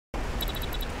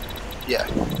Yeah,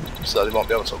 so they won't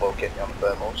be able to locate me on the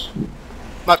thermals.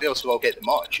 Might be able to locate the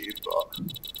mortar tube, but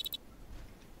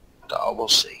we'll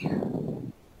see.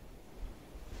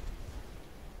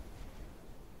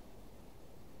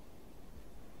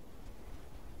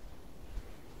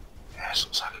 Yeah, this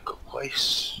looks like a good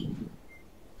place.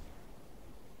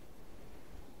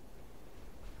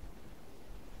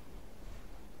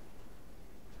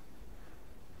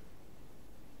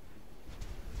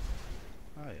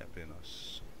 Oh yeah, be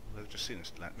nice. They've just seen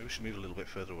us land. Maybe we should move a little bit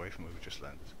further away from where we just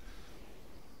landed.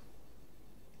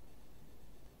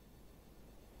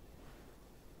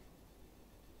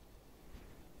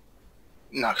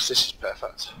 No, because this is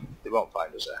perfect. They won't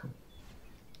find us there.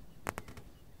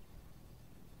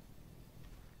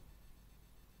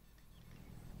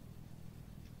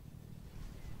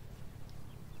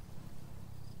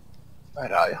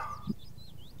 Where are you?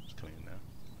 It's coming in now.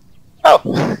 Oh!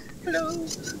 Hello!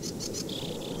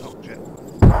 Oh, jet.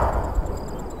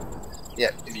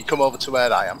 Yeah, if you come over to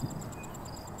where I am,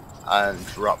 and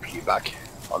drop you back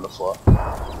on the floor.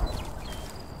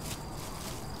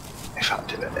 If I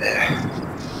do it there.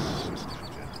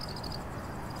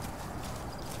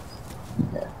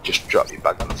 Yeah, just drop you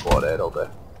back on the floor there, it'll do.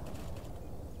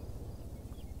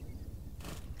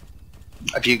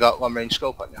 Have you got long range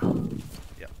scope on you?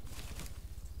 Yeah.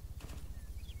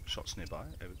 Shots nearby,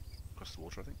 over across the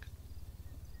water, I think.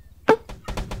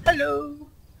 Hello!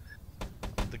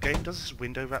 The game does this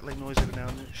window rattling noise every now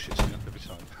and then. It shits me up every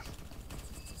time.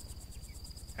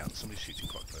 Hang on, somebody's shooting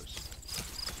quite close.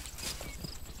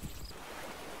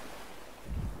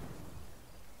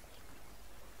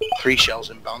 Three shells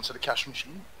inbound to the cash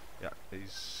machine. Yeah,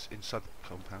 he's inside the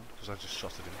compound, because I just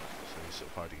shot at him, so he's sort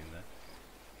of hiding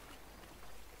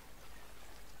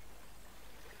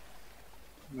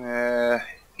in there.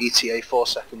 ETA 4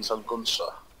 seconds on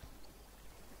gunster.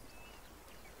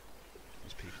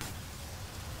 He's peeking.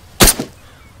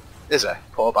 Is it?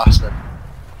 Poor bastard.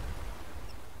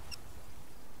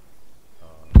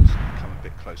 Let's come a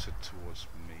bit closer towards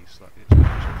me, slightly. It's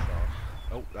not too far.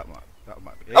 Oh, that might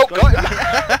be. Yeah, Oh, got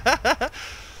him!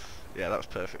 Yeah, that was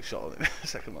perfect shot on him.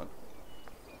 Second one.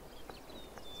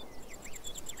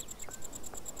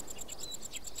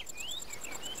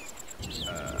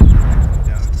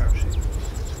 Down the parachute.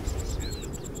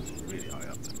 Really high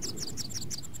up.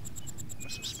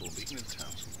 Must have spawned beacon in the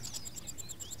town somewhere.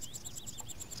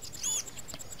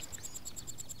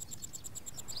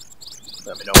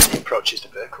 Let me know when he approaches the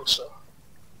vehicle, so. Okay.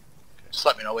 Just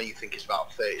let me know when you think it's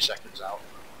about 30 seconds out,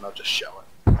 and I'll just show it.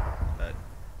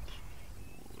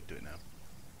 We'll do it now.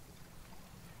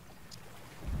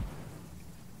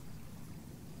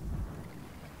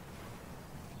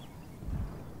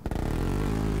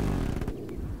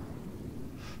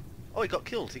 Oh, he got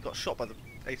killed. He got shot by the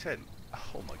A10.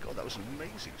 Oh my god, that was an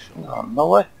amazing shot. Oh, no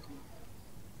way. I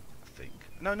think.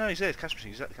 No, he's there. Cash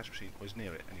machine. He's at the cash machine. Or he's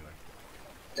near it, anyway.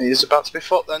 He's about to be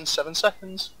foot then, 7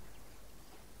 seconds.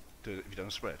 Have you done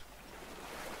a spread?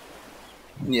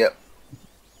 Yep.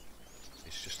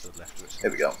 It's just to the left of it.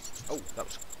 Here we go. Oh, that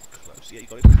was close. Yeah, you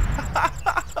got it.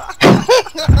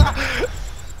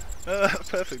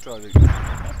 Perfect timing.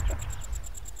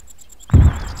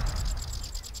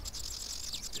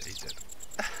 Yeah, he's dead.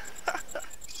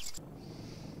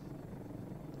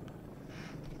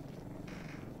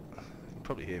 You can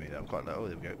probably hear me though, I'm quite low. Oh,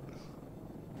 there we go.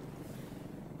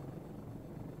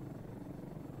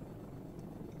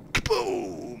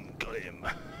 Kaboom! Got him!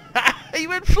 He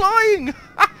went flying!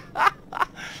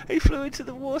 He flew into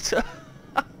the water!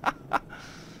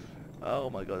 Oh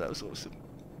my god, that was awesome.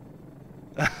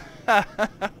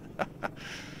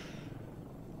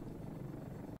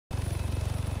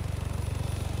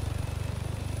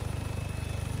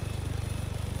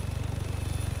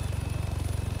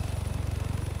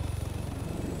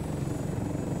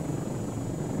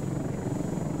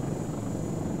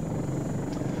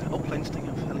 Oh, plane's taking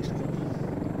off, heli's taking off.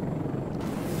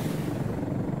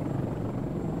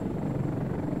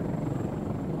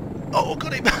 Oh,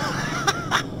 got him!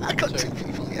 I got 2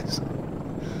 people, yes.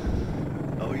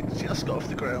 Oh, he just got off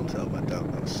the ground. Oh my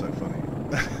god, that was so funny.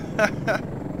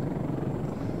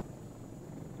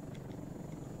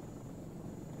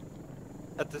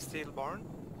 At the steel barn?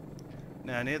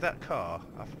 Now, near that car,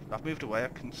 I've moved away, I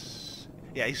can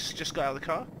yeah, he's just got out of the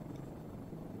car.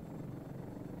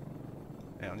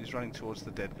 Yeah, and he's running towards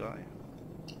the dead guy.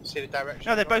 See the direction?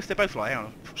 No, they're both lying. Hang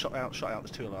on, shot out,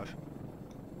 there's 2 alive.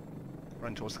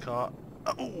 Running towards the car.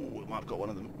 Oh, I've got one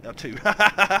of them. 2.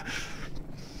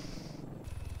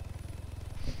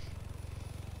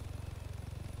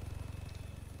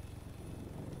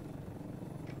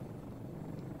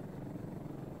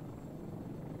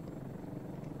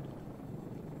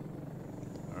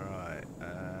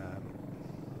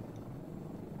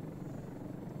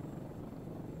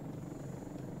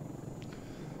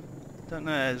 Don't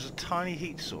know, there's a tiny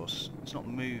heat source. It's not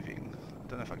moving. I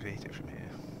don't know if I can hit it from here.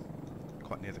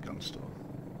 Quite near the gun store.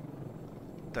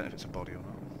 Don't know if it's a body or not.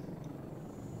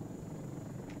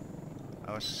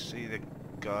 Oh, I see the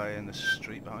guy in the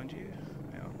street behind you.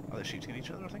 Hang on. Are they shooting at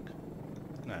each other, I think?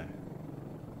 No.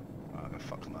 Oh, I'm gonna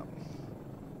fuck them up.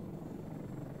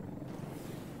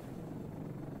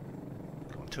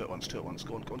 Come on, two at once, two at once.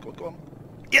 Go on, go on, go on, go on.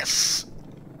 Yes!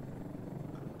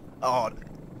 Oh,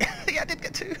 yeah, I did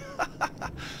get two.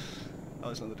 Oh,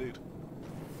 there's another dude.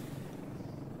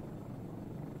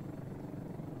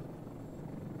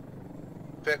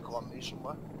 Vehicle on me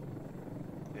somewhere.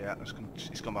 Yeah,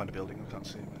 he's gone behind a building. I can't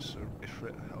see him. It's a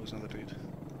Ifrit. Oh, there's another dude.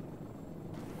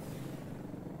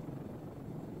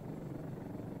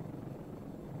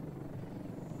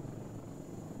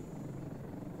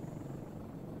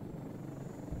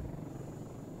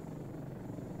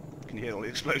 Can you hear all the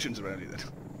explosions around you then?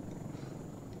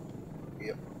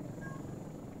 Yep.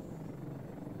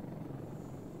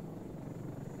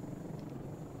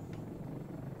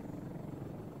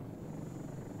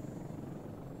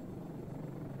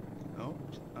 Oh,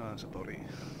 there's a body.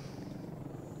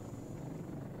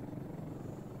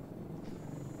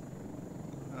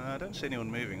 I don't see anyone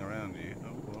moving around you.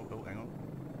 Oh, hang on.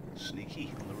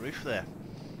 Sneaky on the roof there.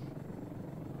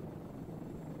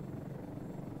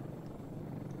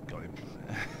 Got him.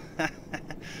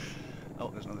 Oh,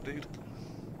 there's another dude.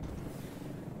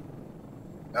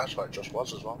 That's what it just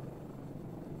was as well.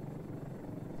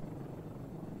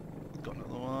 Got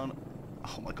another one.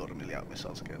 Oh my god, I'm nearly out of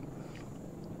missiles again.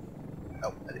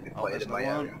 Oh, enemy Oh, player there's in my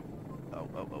another area.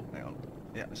 one. Oh, hang on.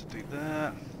 Yeah, there's a dude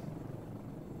there.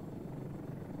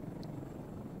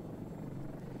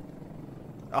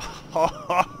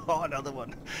 Oh, another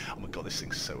one. Oh my god, this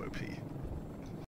thing's so OP.